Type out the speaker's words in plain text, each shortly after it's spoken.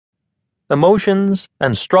Emotions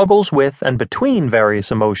and struggles with and between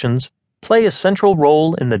various emotions play a central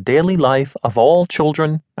role in the daily life of all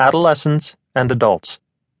children, adolescents, and adults.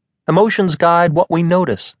 Emotions guide what we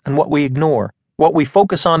notice and what we ignore, what we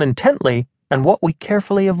focus on intently and what we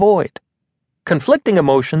carefully avoid. Conflicting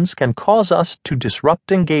emotions can cause us to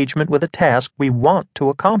disrupt engagement with a task we want to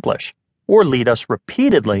accomplish, or lead us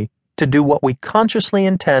repeatedly to do what we consciously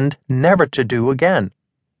intend never to do again.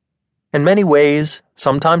 In many ways,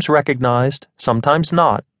 sometimes recognized, sometimes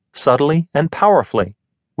not, subtly and powerfully,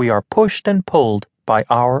 we are pushed and pulled by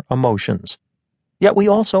our emotions. Yet we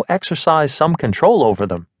also exercise some control over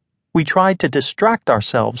them. We try to distract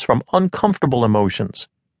ourselves from uncomfortable emotions.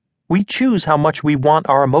 We choose how much we want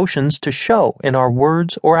our emotions to show in our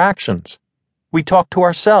words or actions. We talk to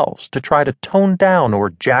ourselves to try to tone down or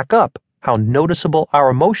jack up how noticeable our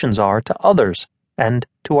emotions are to others and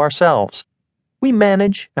to ourselves. We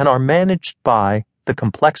manage and are managed by the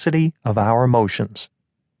complexity of our emotions.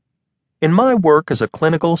 In my work as a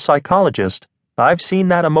clinical psychologist, I've seen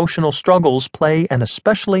that emotional struggles play an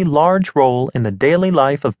especially large role in the daily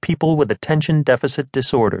life of people with attention deficit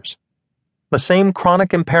disorders. The same chronic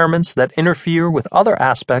impairments that interfere with other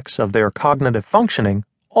aspects of their cognitive functioning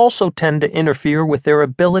also tend to interfere with their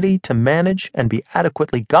ability to manage and be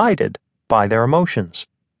adequately guided by their emotions.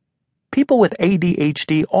 People with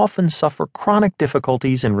ADHD often suffer chronic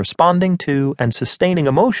difficulties in responding to and sustaining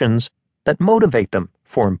emotions that motivate them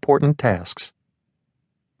for important tasks.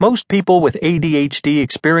 Most people with ADHD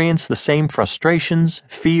experience the same frustrations,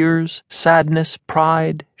 fears, sadness,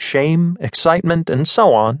 pride, shame, excitement, and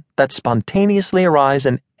so on that spontaneously arise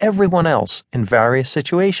in everyone else in various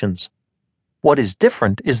situations. What is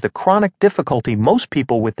different is the chronic difficulty most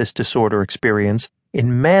people with this disorder experience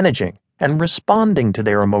in managing and responding to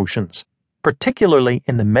their emotions, particularly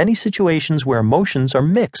in the many situations where emotions are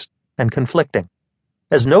mixed and conflicting.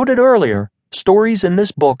 As noted earlier, stories in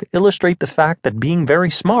this book illustrate the fact that being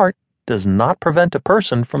very smart does not prevent a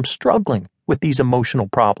person from struggling with these emotional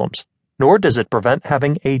problems, nor does it prevent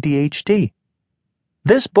having ADHD.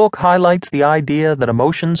 This book highlights the idea that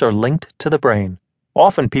emotions are linked to the brain.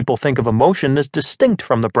 Often people think of emotion as distinct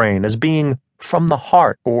from the brain, as being from the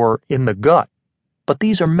heart or in the gut. But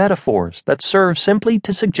these are metaphors that serve simply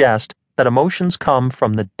to suggest that emotions come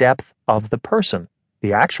from the depth of the person.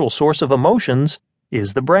 The actual source of emotions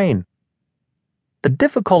is the brain. The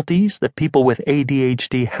difficulties that people with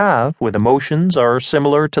ADHD have with emotions are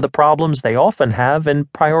similar to the problems they often have in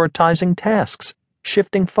prioritizing tasks,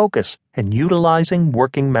 shifting focus, and utilizing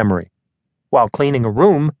working memory. While cleaning a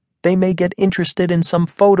room, they may get interested in some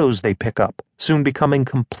photos they pick up, soon becoming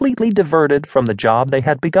completely diverted from the job they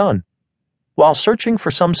had begun. While searching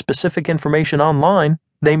for some specific information online,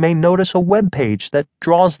 they may notice a web page that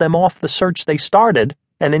draws them off the search they started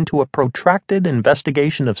and into a protracted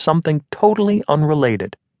investigation of something totally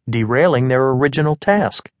unrelated, derailing their original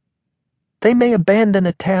task. They may abandon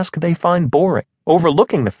a task they find boring,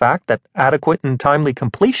 overlooking the fact that adequate and timely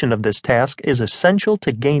completion of this task is essential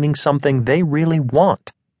to gaining something they really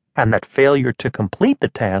want, and that failure to complete the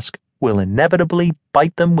task will inevitably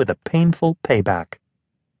bite them with a painful payback.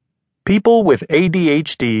 People with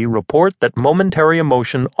ADHD report that momentary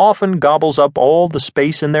emotion often gobbles up all the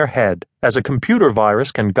space in their head, as a computer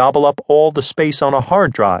virus can gobble up all the space on a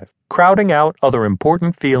hard drive, crowding out other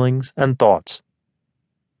important feelings and thoughts.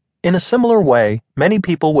 In a similar way, many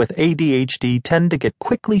people with ADHD tend to get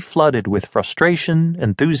quickly flooded with frustration,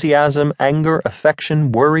 enthusiasm, anger,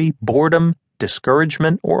 affection, worry, boredom,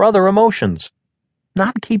 discouragement, or other emotions,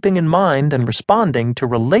 not keeping in mind and responding to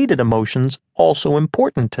related emotions also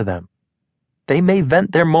important to them. They may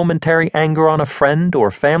vent their momentary anger on a friend or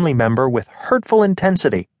family member with hurtful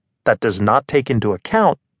intensity that does not take into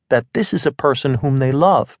account that this is a person whom they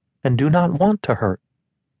love and do not want to hurt.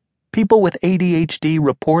 People with ADHD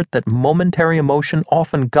report that momentary emotion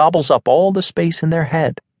often gobbles up all the space in their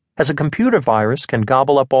head, as a computer virus can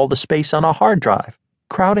gobble up all the space on a hard drive,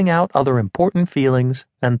 crowding out other important feelings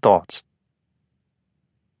and thoughts.